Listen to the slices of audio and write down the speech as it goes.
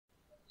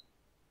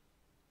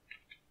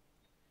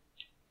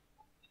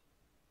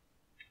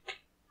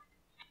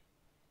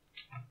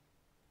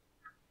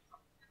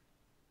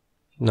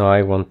No,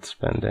 I won't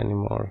spend any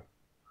more.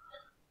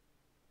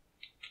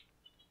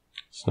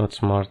 It's not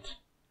smart.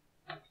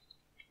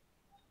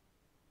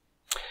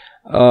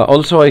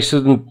 Also, I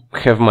shouldn't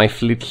have my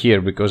fleet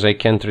here because I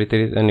can't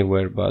retreat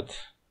anywhere, but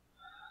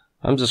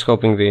I'm just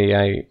hoping the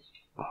AI...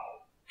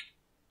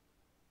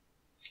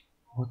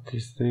 What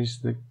is this?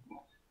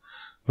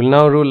 Will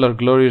now rule our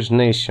glorious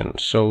nation.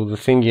 So the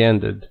thingy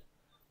ended.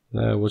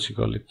 What you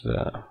call it?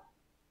 The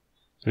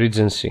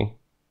regency.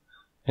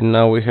 And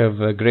now we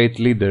have a great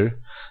leader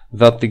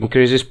that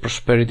increases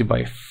prosperity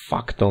by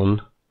fuck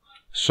ton.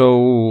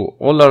 So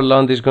all our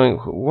land is going...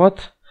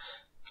 What?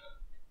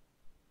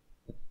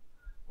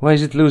 Why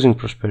is it losing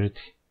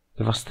prosperity?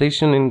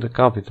 Devastation in the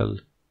capital.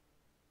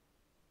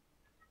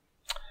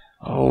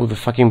 Oh, the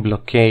fucking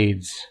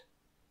blockades.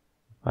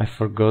 I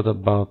forgot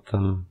about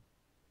them.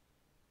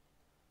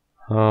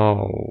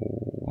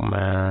 Oh,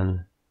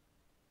 man.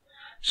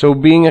 So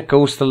being a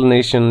coastal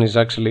nation is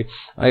actually...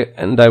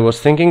 I was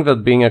thinking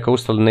that being a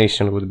coastal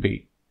nation would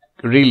be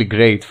really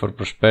great for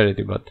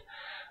prosperity, but...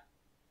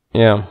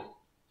 Yeah.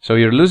 So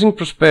you're losing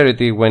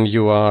prosperity when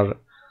you are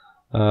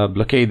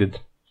blockaded.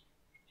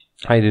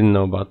 I didn't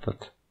know about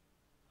that.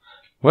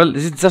 Well,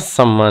 it's just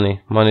some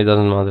money. Money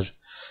doesn't matter.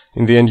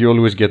 In the end, you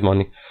always get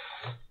money.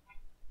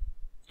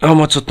 How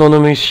much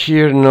autonomy is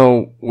here?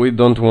 No, we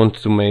don't want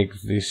to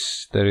make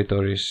these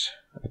territories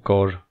a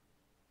core.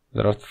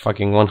 There are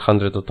fucking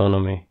 100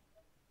 autonomy.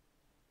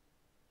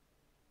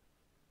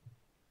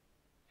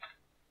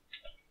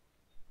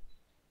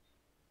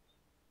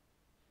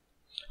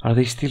 Are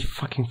they still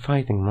fucking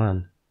fighting,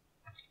 man?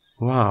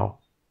 Wow.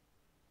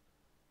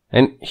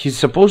 And he's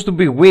supposed to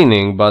be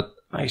winning, but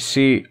I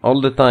see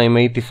all the time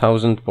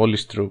 80,000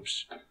 Polish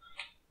troops.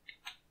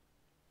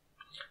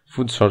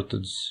 Food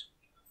shortage.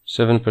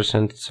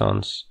 7%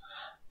 chance.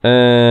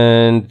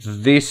 And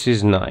this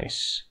is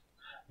nice.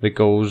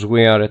 Because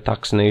we are a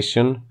tax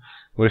nation.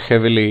 We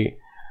heavily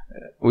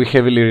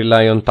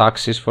rely on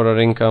taxes for our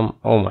income.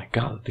 Oh my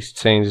god, this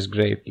change is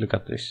great. Look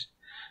at this.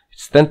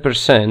 It's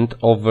 10%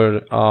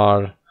 over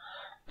our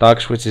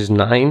tax, which is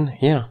 9.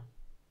 Yeah.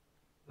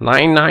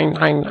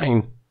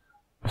 9.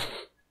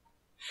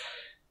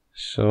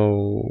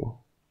 So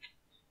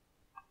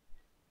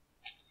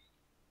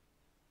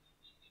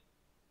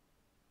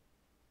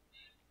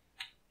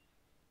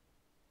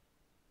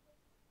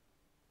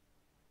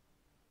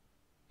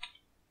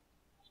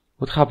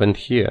what happened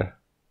here?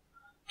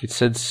 It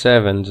said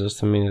 7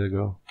 just a minute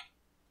ago.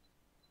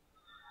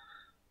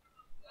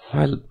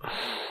 Well,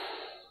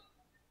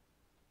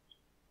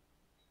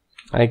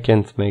 I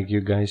can't make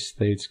you guys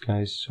states,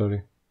 guys,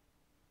 sorry.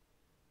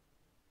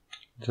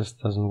 It just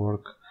doesn't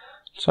work.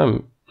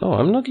 So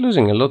I'm not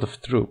losing a lot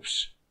of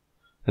troops.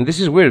 And this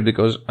is weird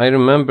because I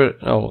remember...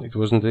 Oh, it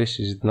wasn't this.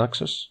 Is it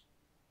Naxos?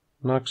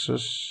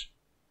 Naxos...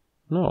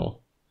 No.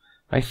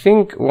 I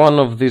think one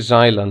of these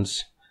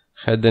islands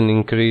had an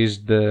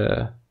increased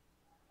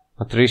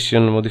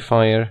attrition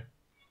modifier.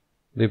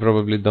 They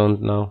probably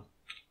don't now.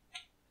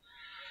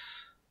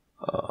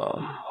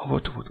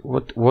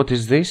 What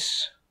is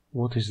this?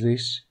 What is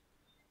this?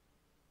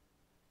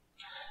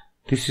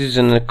 This is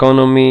an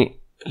economy...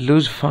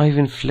 Lose 5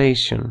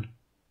 inflation.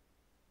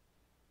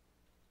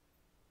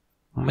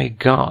 Oh my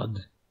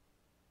god.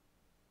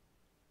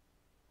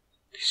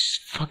 This is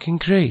fucking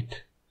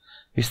great.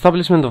 The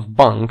establishment of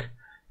bank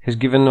has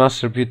given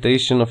us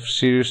reputation of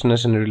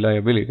seriousness and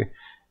reliability.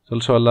 It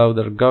also allowed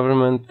our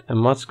government a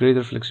much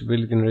greater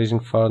flexibility in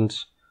raising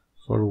funds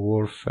for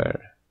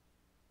warfare.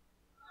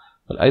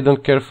 Well, I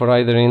don't care for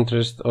either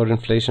interest or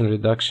inflation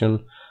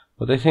reduction,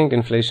 but I think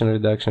inflation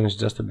reduction is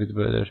just a bit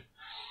better.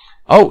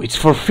 Oh, it's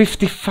for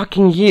 50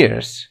 fucking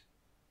years.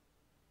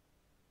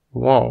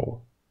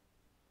 Wow.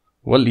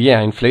 Well,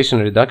 yeah, inflation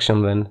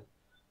reduction then.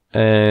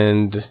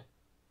 And...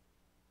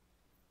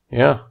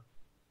 yeah.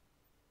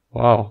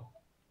 Wow.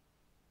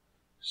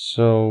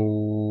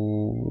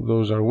 So...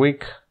 those are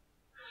weak.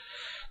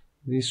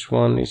 This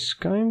one is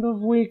kind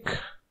of weak.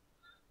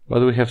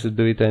 But we have to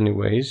do it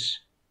anyways.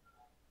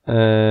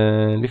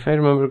 And if I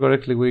remember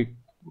correctly, we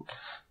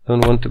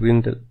don't want to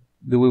build...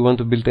 Do we want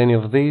to build any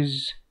of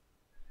these?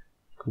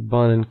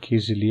 Kuban and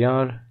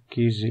Kiziliar.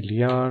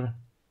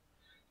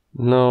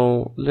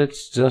 No,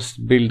 let's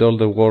just build all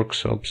the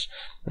workshops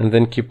and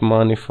then keep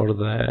money for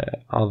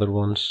the other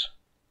ones.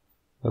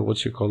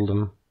 What you call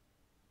them?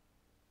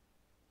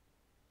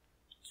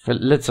 Well,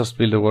 let's just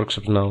build the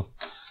workshops now.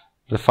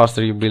 The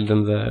faster you build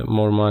them, the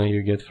more money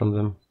you get from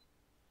them.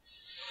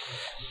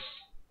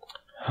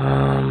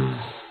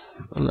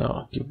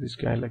 No, keep this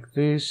guy like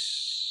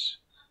this.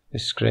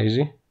 This is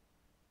crazy.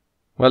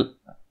 Well,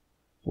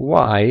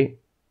 why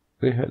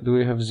do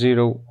we have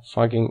 0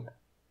 fucking...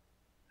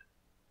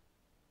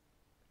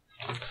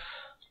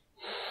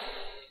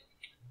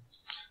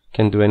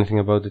 Can't do anything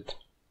about it.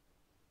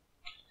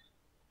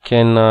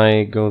 Can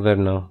I go there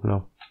now?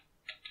 No.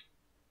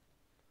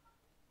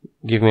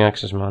 Give me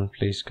access, man,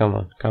 please. Come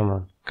on, come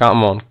on,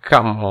 come on,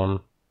 come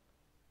on.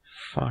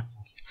 Fuck.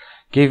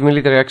 Give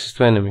military access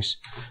to enemies.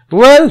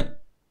 Well!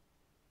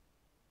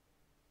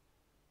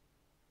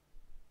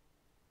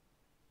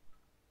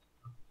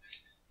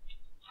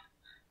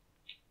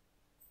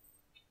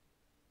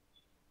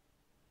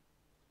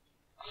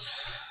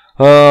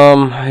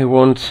 I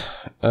want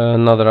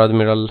another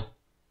admiral.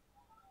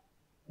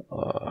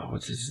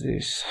 What is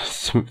this?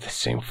 The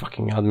same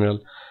fucking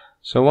admiral.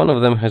 So one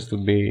of them has to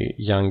be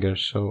younger,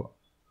 so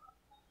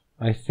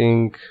I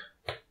think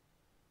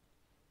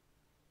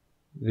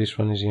this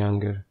one is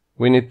younger.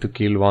 We need to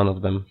kill one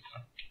of them.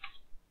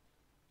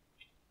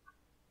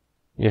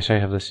 Yes, I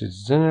have the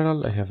siege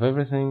general, I have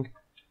everything.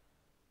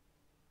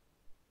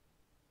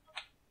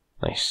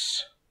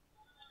 Nice.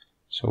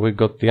 So we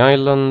got the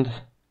island.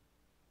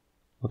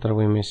 What are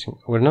we missing?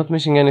 We're not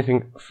missing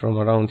anything from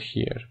around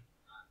here.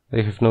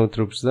 They have no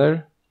troops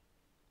there.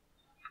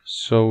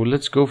 So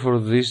let's go for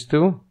these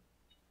two.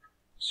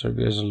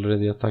 Serbia is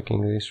already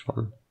attacking this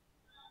one.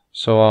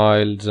 So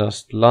I'll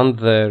just land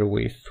there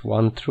with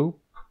one troop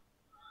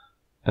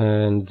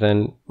and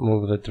then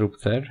move the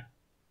troop there.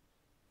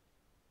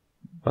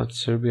 But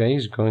Serbia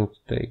is going to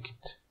take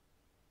it.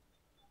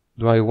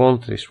 Do I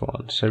want this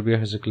one? Serbia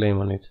has a claim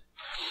on it.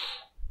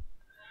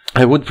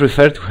 I would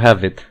prefer to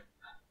have it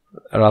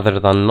rather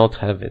than not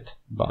have it,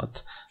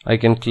 but I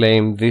can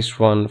claim this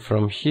one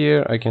from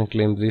here, I can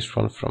claim this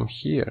one from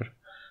here.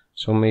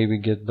 So maybe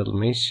get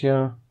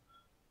Dalmatia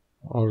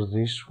or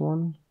this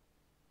one.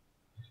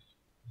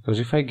 Because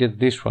if I get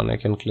this one I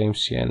can claim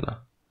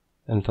Siena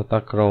and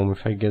attack Rome.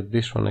 If I get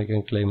this one I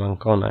can claim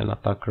Ancona and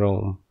attack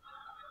Rome.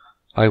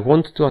 I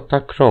want to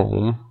attack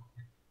Rome.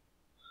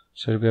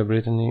 Serbia,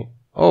 Brittany.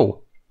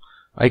 Oh!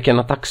 I can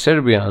attack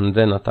Serbia and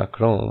then attack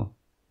Rome.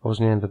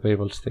 Bosnia and the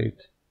Papal State.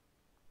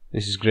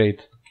 This is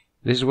great.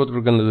 This is what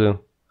we're gonna do.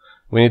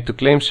 We need to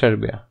claim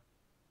Serbia.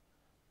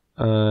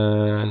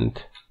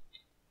 And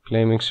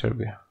claiming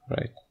Serbia.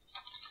 Right.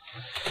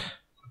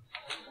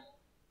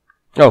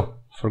 Oh,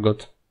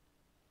 forgot.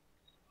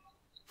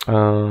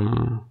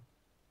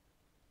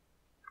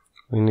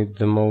 We need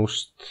the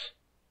most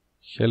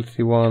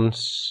healthy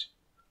ones.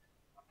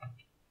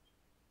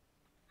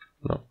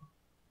 No.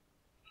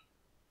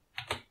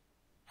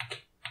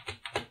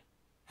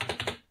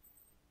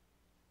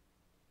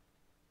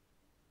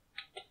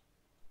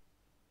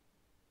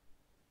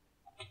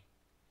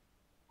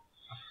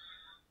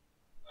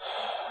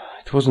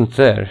 It wasn't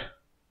there,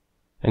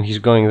 and he's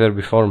going there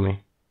before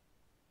me.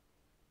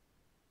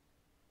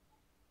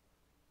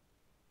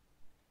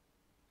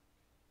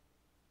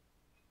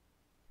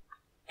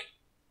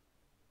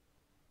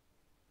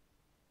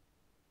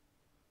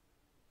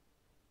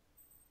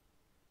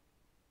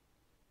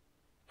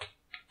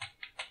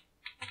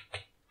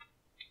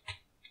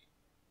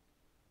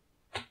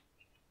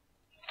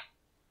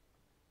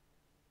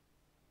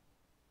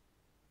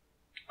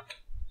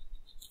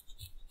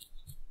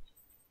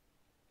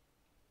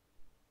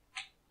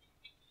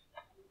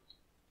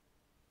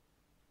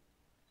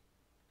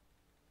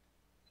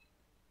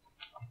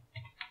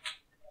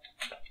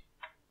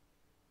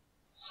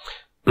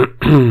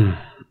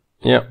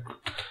 Yeah,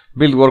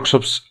 build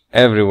workshops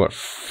everywhere.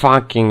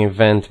 Fucking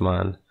event,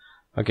 man.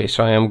 Okay,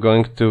 so I am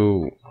going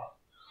to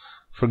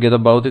forget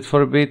about it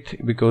for a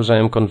bit because I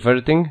am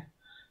converting,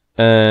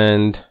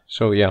 and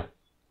so yeah,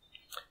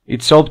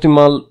 it's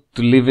optimal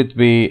to leave it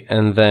be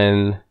and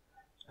then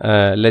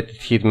let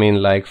it hit me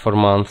in like 4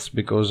 months,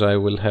 because I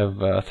will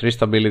have 3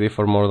 stability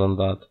for more than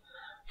that,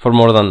 for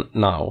more than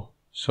now.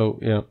 So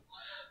yeah,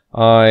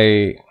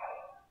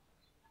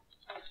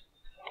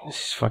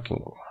 this is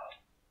fucking...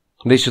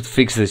 They should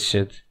fix this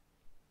shit.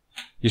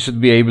 You should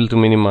be able to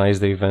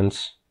minimize the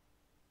events,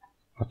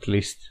 at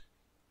least.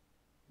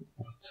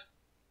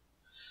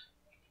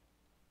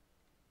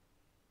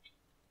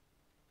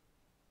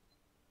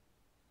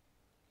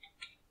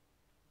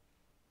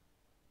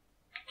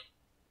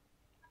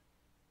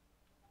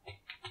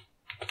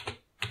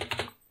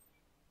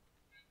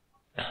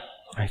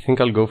 I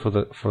think I'll go for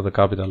the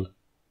capital.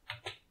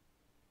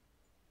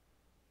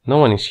 No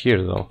one is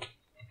here though.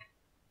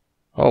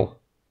 Oh.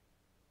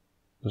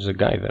 There's a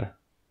guy there.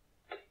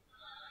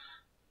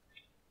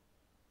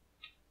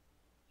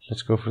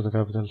 Let's go for the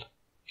capital.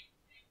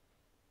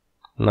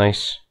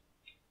 Nice.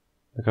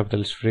 The capital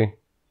is free.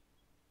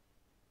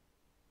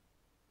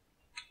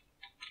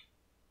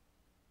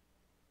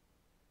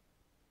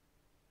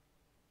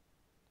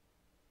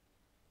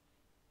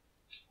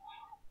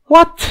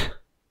 What?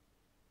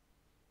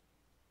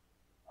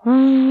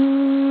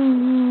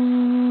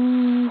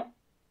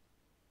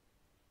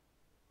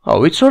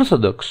 Oh, it's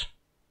Orthodox.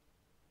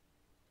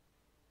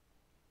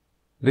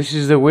 This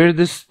is the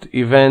weirdest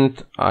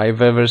event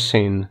I've ever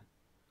seen.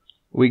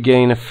 We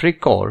gain a free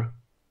core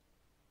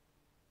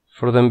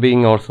for them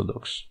being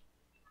Orthodox.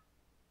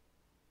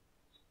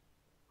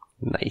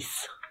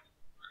 Nice.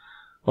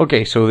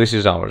 Okay, so this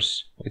is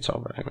ours. It's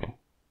over, I mean.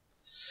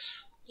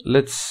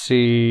 Let's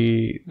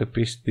see, the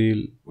peace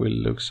deal will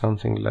look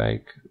something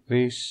like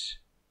this.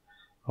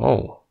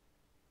 Oh,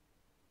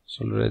 it's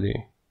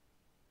already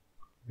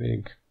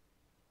big.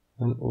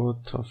 And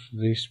what of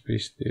this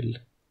peace deal?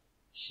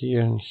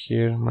 Here and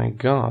here, my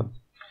god.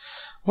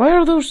 Why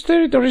are those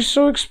territories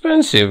so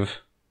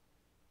expensive?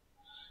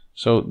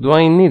 So, do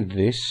I need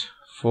this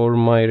for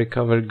my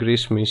Recover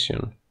Greece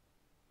mission?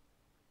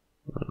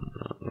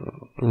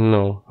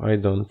 No, I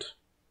don't.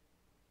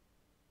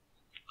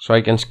 So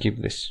I can skip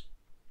this.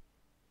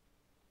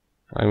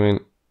 I mean,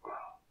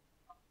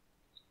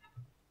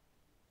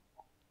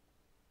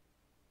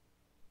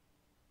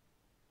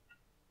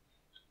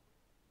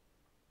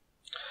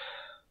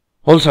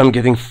 also I'm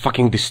getting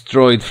fucking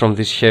destroyed from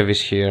these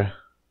heavies here.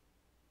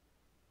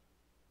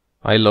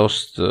 I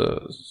lost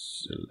a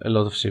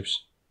lot of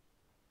ships.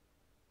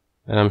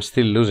 And I'm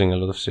still losing a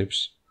lot of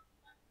ships.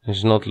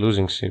 It's not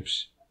losing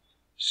ships.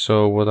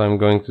 So what I'm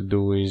going to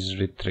do is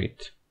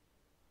retreat.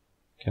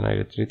 Can I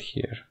retreat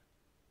here?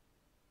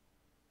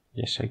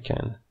 Yes, I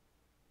can.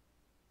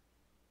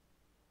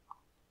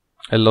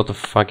 A lot of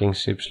fucking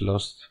ships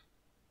lost.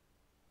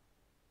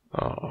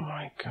 Oh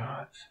my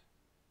god.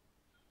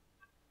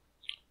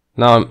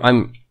 Now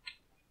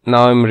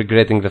I'm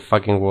regretting the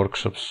fucking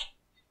workshops.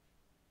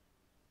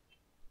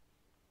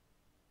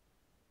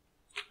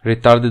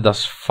 Retarded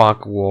as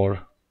fuck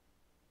war.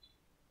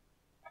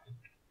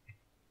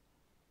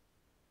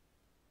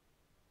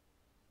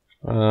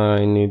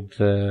 I need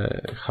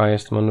the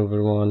highest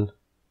maneuver one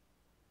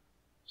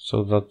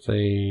so that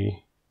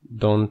they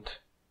don't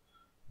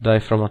die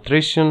from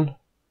attrition.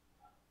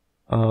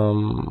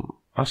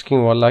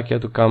 Asking Wallachia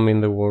to come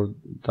in the war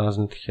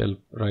doesn't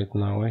help right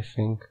now, I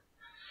think.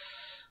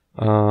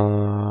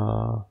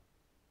 No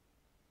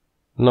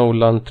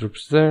land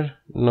troops there,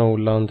 no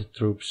land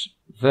troops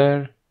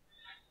there.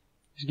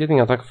 He's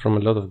getting attacked from a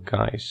lot of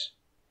guys,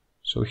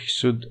 so he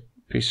should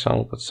be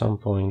sunk at some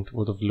point.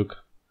 What of Luke?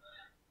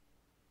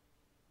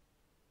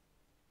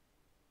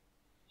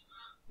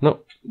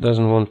 No,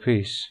 doesn't want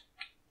peace.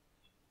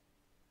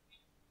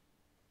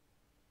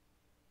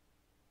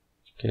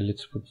 Okay,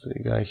 let's put the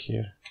guy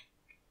here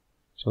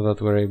so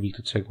that we're able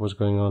to check what's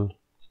going on.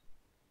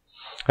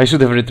 I should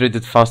have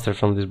retreated faster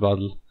from this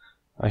battle.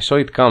 I saw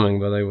it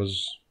coming, but I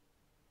was...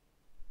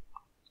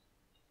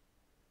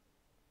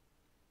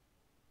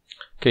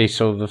 Okay,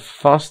 so the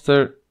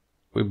faster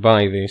we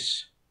buy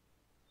this,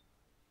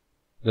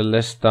 the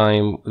less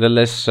time, the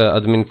less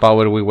admin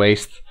power we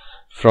waste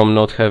from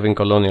not having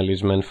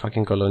colonialism and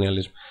fucking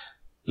colonialism.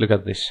 Look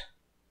at this.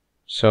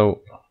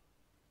 So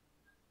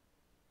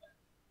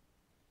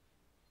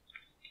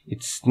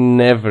it's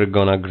never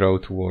gonna grow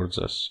towards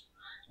us.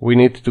 We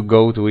need to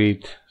go to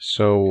it.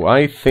 So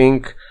I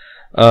think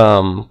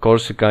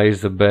Corsica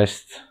is the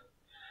best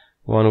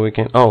one we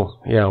can... Oh,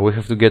 yeah, we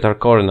have to get our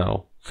core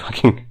now.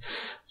 Fucking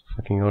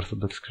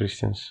Orthodox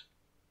Christians.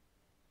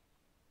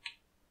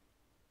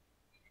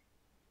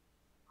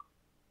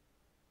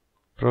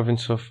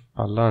 Province of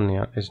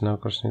Alania is now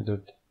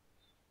considered...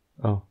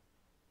 Oh.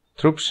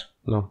 Troops?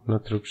 No, no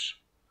troops.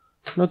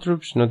 No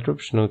troops, no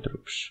troops, no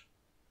troops.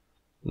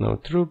 No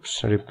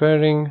troops,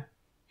 repairing.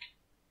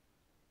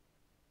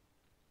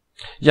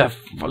 Yeah,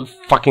 well,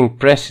 fucking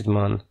press it,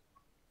 man.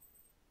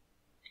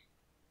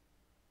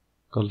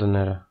 Golden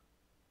era.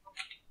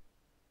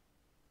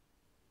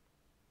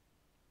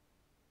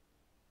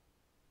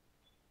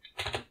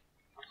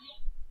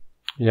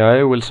 Yeah,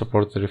 I will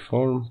support the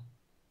reform.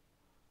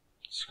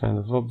 It's kind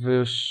of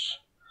obvious.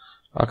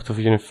 Act of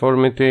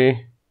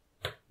uniformity.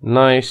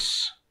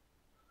 Nice.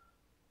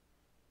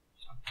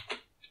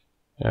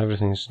 Yeah,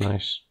 everything is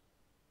nice.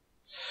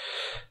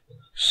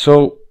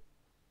 So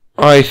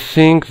I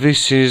think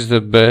this is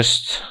the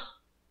best.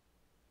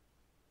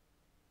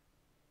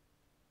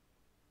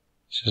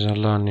 This is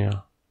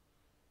Alania.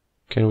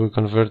 Can we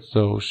convert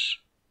those?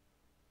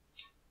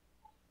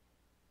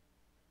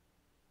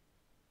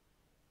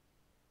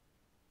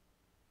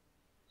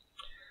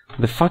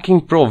 The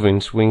fucking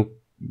province we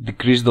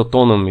decreased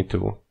autonomy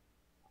to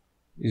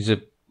is a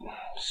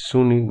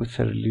Sunni with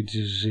a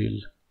religious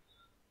zeal.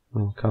 I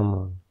mean, come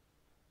on.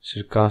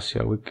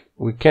 Circassia.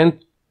 We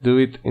can't do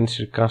it in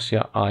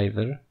Circassia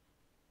either.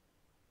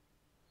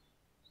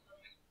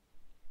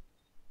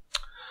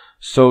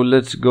 So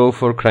let's go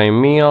for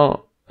Crimea,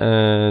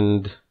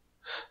 and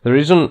the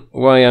reason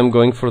why I'm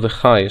going for the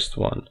highest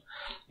one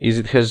is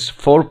it has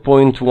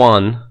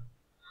 4.1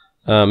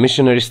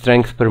 missionary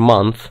strength per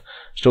month.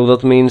 So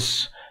that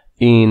means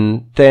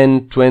in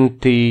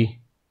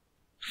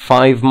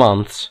 10-25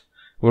 months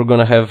we're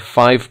gonna have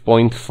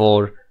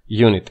 5.4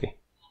 unity.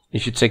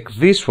 If you check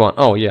this one,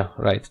 oh yeah,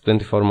 right,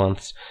 24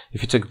 months.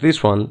 If you check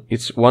this one,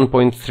 it's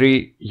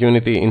 1.3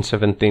 unity in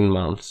 17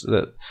 months.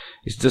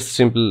 It's just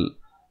simple,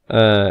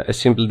 a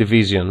simple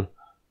division.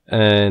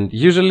 And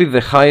usually the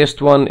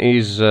highest one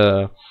is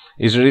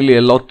really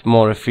a lot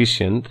more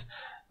efficient,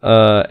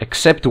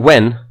 except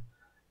when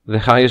the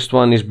highest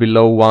one is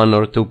below 1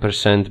 or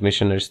 2%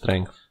 missionary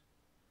strength.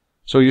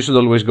 So you should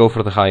always go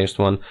for the highest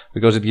one,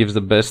 because it gives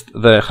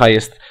the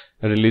highest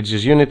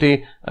religious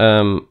unity,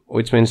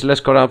 which means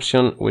less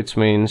corruption, which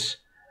means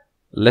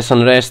less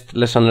unrest.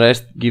 Less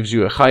unrest gives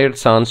you a higher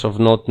chance of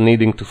not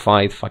needing to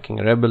fight fucking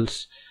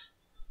rebels.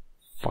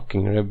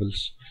 Fucking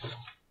rebels.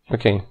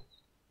 Okay.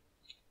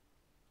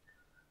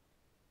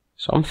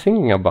 So I'm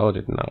thinking about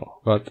it now,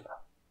 but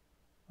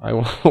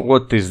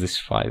what is this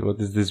fight? What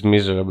is this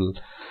miserable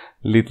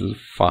little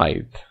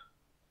fight?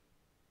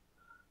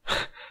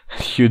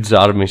 Huge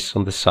armies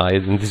on the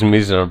side and this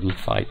miserable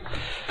fight.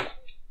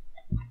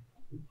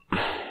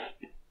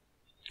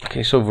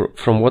 Okay, so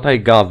from what I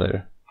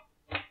gather,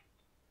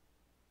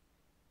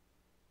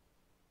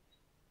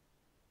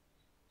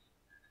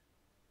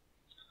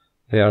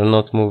 they are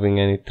not moving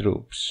any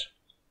troops.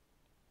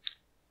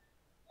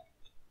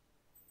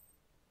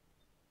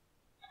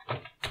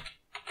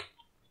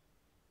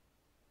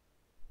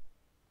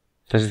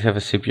 Does it have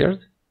a shipyard?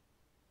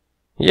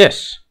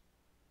 Yes.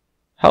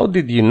 How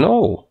did you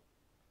know?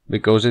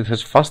 Because it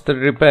has faster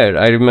repair.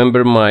 I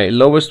remember my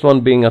lowest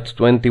one being at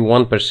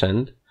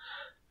 21%,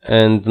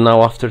 and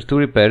now after 2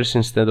 repairs,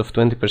 instead of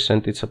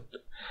 20%,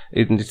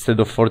 instead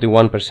of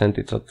 41%,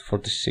 it's at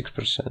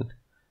 46%.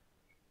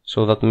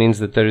 So that means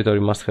the territory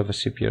must have a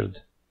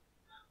shipyard.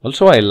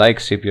 Also, I like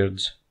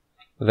shipyards.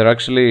 They're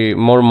actually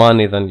more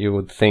money than you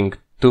would think.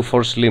 2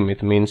 force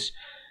limit means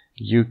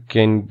you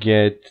can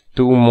get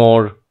 2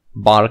 more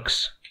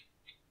barks.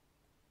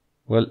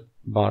 Well,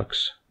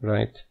 barks,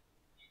 right?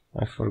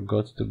 I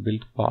forgot to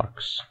build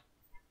barks.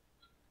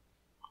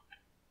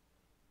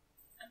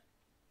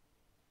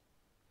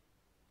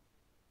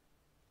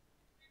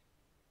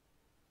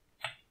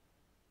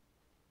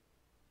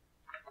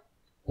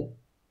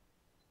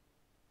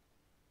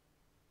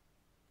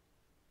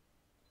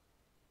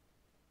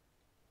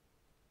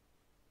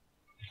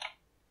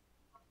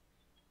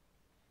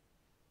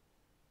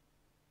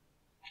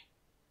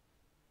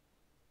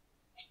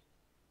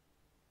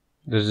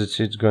 There's a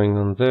siege going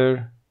on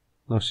there.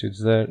 No siege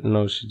there,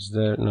 no siege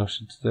there, no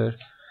siege there.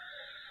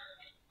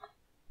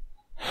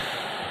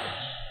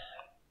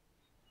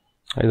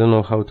 I don't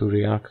know how to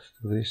react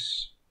to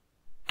this.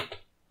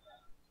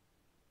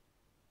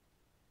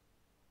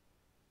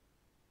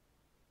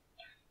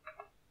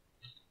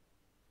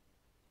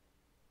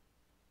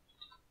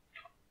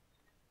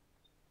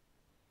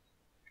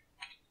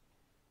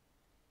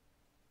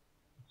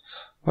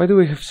 Why do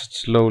we have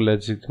such low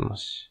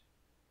legitimacy?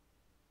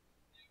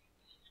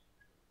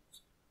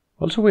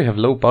 Also, we have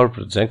low power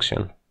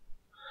projection.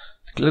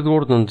 Declared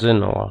war on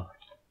Genoa.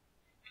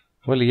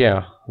 Well,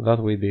 yeah, that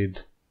we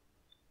did.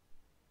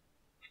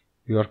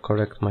 You are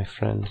correct, my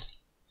friend.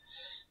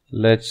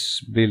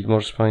 Let's build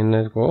more spy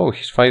network. Oh,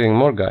 he's fighting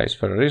more guys.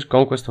 Ferrari's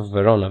conquest of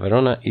Verona.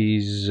 Verona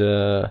is...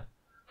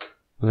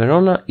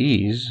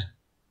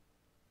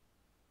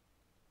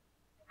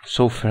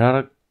 So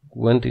Ferrara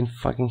went in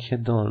fucking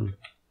head on.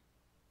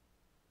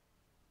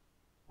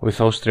 With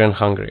Austria and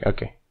Hungary.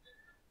 Okay.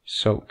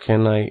 So,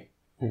 can I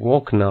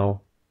walk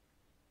now?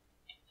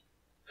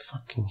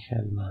 Fucking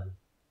hell, man.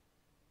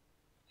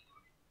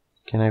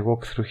 Can I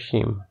walk through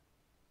him?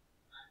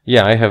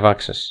 Yeah, I have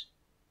access.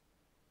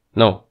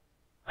 No.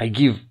 I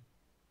give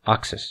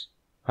access.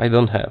 I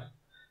don't have.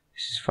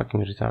 This is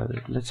fucking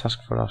retarded. Let's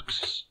ask for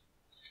access.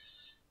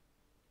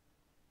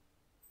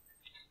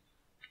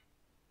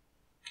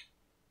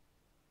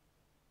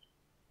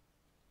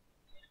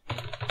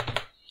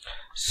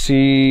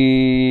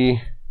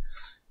 C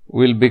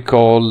will be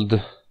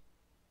called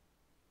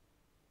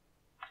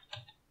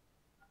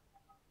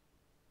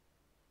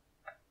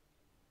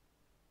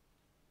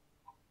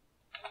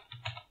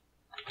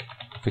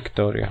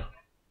Victoria.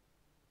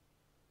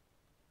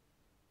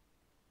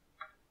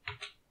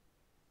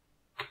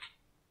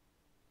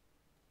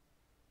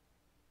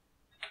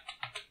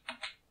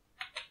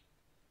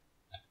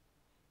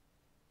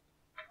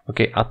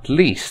 Okay, at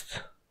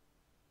least.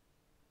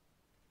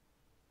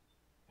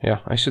 Yeah,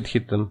 I should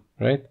hit them,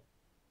 right?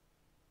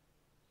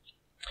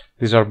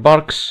 These are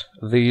barks,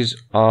 these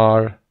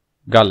are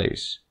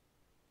galleys.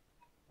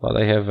 But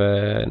I have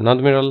an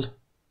admiral.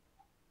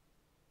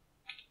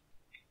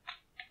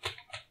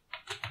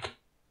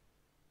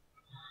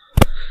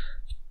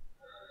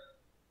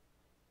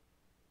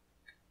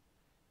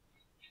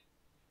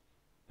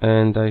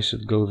 And I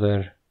should go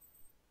there.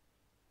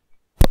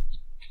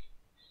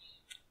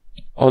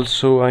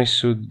 Also, I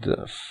should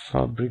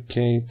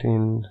fabricate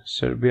in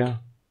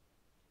Serbia.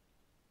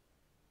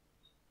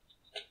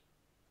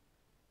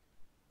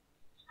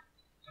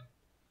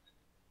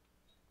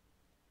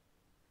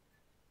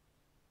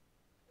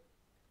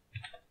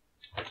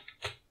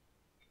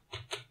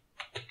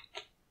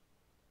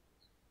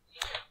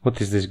 What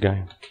is this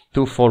guy?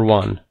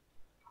 241.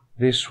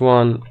 This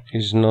one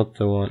is not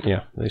the one.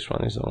 Yeah, this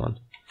one is the one.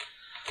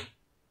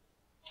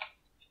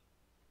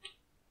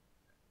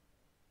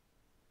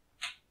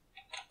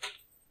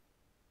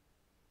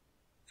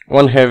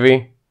 One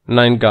heavy,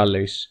 9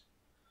 galleys.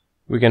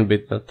 We can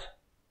beat that.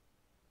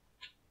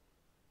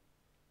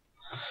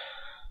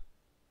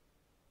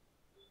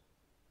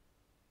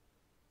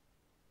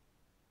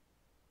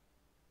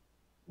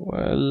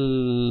 Well,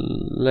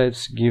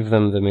 let's give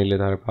them the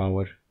military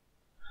power.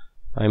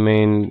 I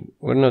mean,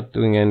 we're not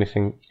doing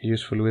anything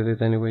useful with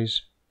it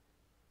anyways.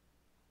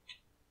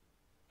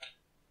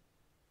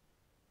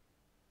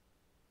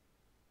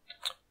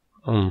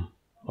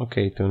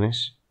 Okay,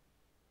 Tunis.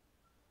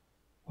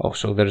 Oh,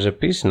 so there's a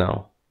peace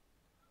now.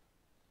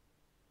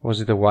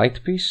 Was it a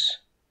white peace?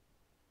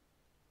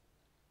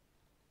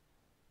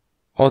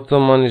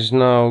 Ottoman is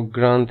now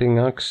granting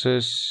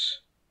access.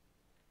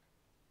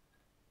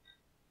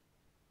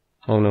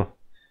 Oh no,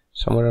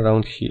 somewhere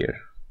around here.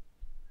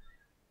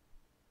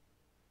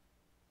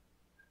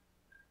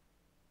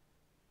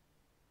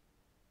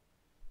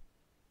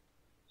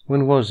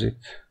 When was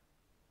it?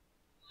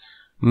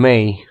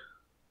 May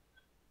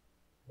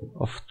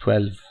of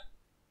 12.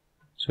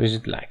 So is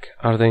it like,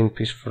 are they in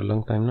peace for a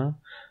long time now?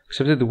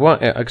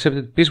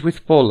 Accepted peace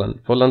with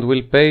Poland. Poland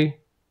will pay.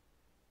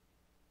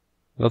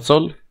 That's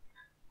all?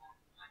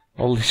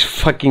 All this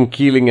fucking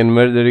killing and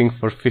murdering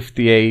for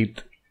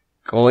 58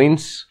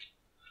 coins?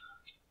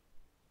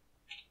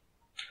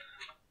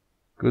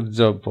 Good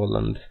job,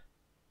 Poland.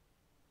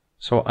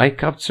 So I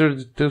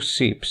captured 2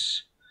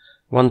 ships.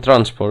 1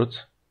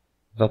 transport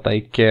that I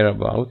care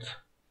about.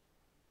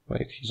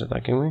 Wait, he's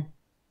attacking me?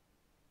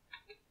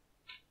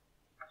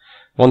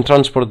 1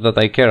 transport that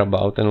I care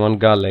about and 1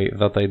 galley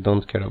that I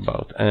don't care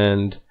about.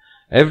 And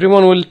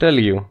everyone will tell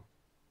you,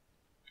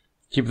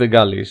 keep the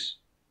galleys.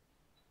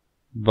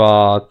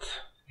 But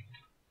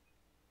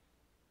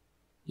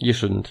you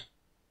shouldn't.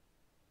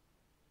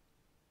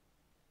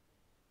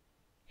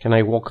 Can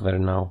I walk there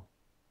now?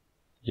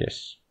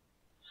 Yes.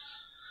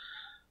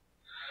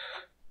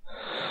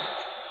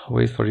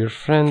 Wait for your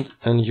friend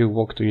and you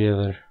walk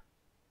together.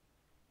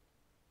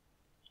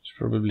 It's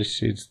probably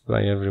sieged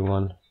by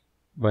everyone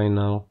by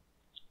now.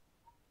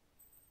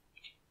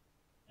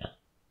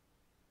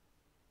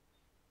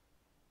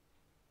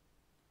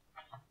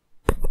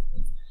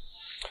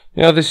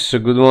 Yeah, this is a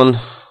good one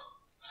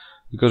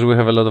because we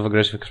have a lot of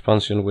aggressive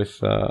expansion with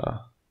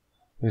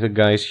the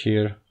guys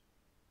here.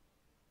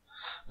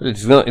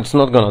 It's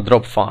not gonna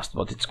drop fast,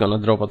 but it's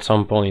gonna drop at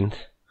some point.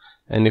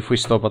 And if we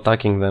stop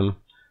attacking them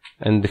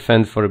and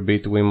defend for a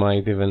bit, we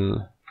might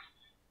even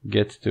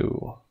get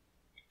to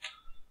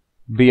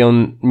be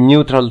on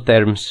neutral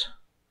terms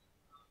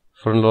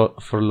for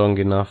long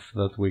enough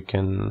that we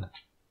can.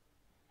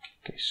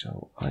 Okay,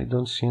 so I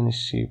don't see any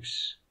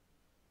ships.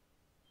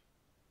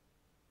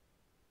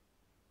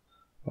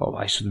 Oh,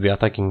 I should be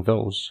attacking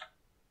those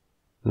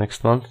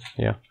next month.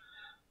 Yeah,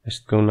 I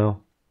should go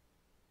now.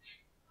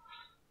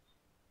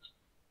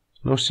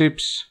 No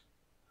ships,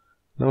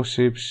 no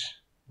ships,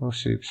 no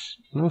ships,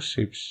 no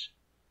ships.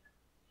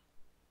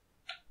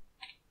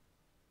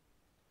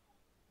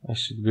 I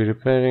should be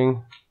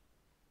repairing.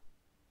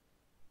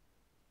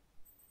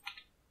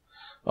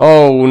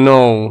 Oh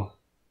no!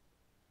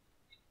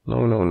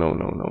 No, no, no,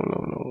 no, no,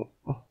 no,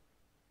 no.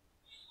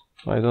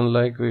 I don't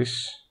like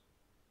this.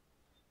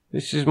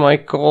 This is my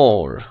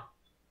core.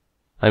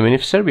 I mean,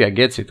 if Serbia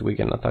gets it, we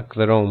can attack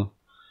the Rome.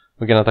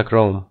 We can attack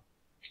Rome.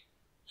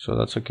 So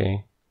that's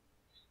okay.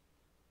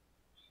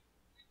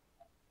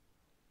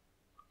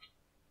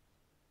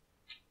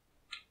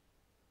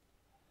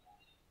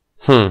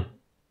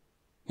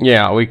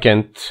 Yeah, we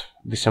can't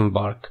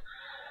disembark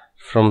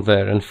from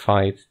there and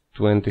fight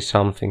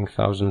 20-something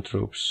thousand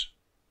troops.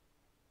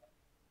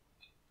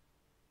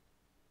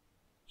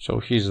 So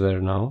he's there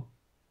now.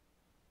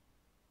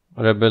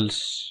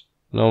 Rebels.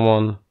 No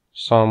one,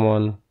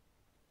 someone,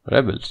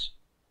 rebels.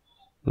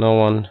 No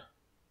one.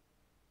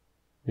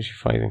 Is he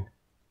fighting?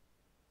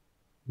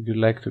 Would you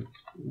like to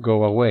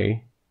go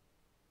away?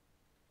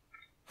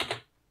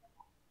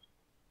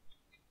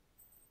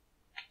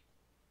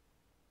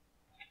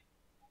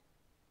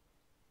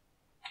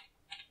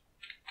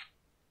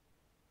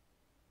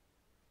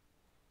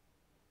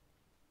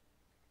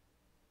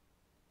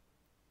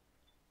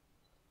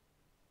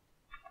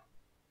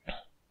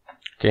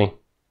 Okay,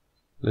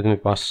 let me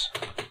pass.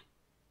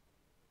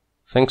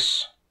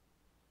 Thanks.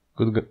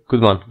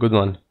 Good one, good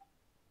one.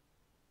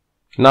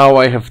 Now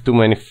I have too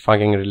many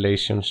fucking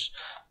relations.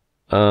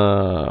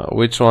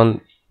 Which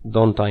one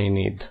don't I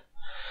need?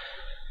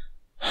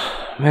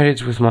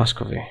 Marriage with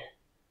Muscovy.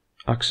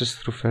 Access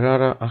through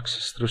Ferrara,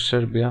 access through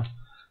Serbia.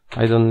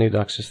 I don't need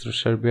access through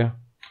Serbia.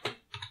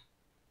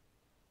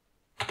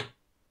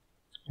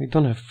 We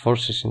don't have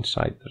forces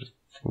inside their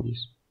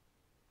thingies.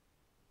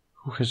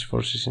 Who has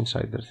forces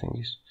inside their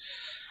thingies?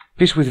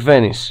 Peace with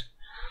Venice.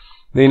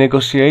 They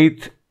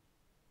negotiate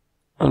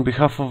on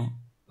behalf of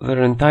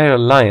their entire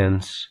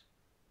alliance.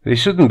 They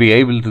shouldn't be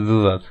able to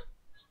do that.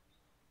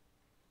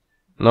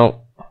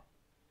 No.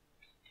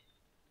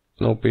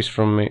 No peace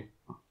from me.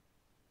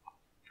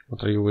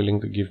 What are you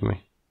willing to give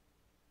me?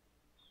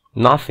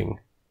 Nothing.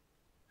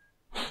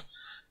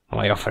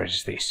 My offer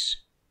is this.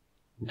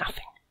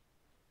 Nothing.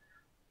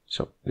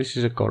 So, this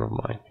is a core of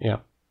mine.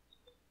 Yeah.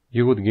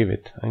 You would give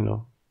it, I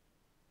know.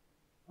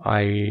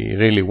 I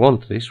really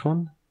want this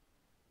one.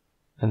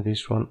 And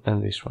this one,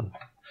 and this one.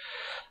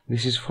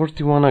 This is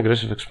 41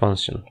 aggressive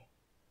expansion.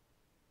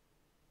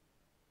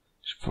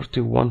 It's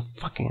 41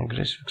 fucking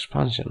aggressive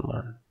expansion,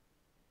 man.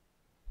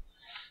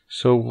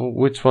 So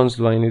which ones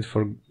do I need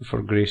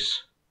for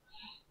Greece?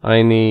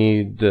 I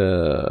need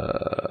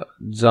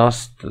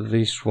just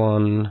this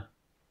one.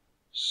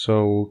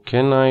 So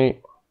can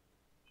I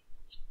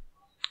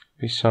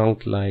piece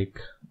out like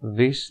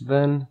this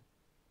then?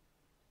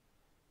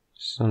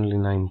 It's only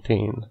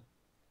 19.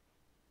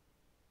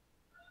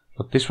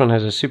 But this one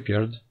has a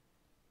shipyard.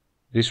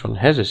 This one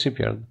has a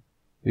shipyard.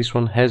 This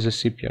one has a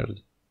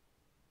shipyard.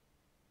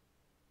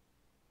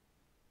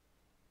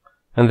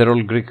 And they're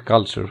all Greek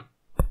culture,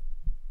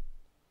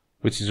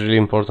 which is really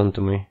important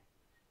to me.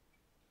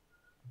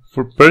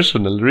 For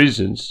personal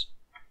reasons.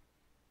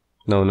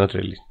 No, not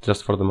really.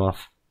 Just for the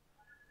math.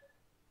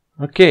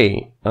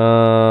 Okay.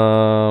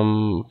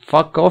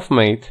 Fuck off,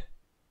 mate.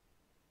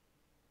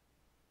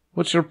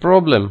 What's your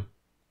problem?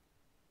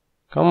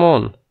 Come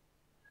on.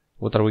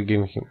 What are we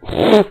giving him?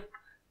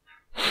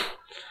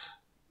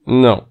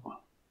 No.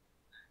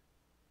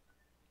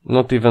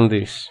 Not even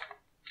this.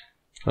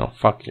 No,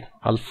 fuck you.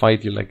 I'll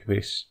fight you like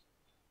this.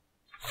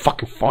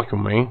 Fucking fuck you,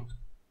 man.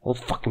 I'll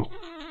fucking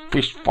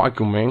fish fuck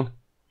you, man.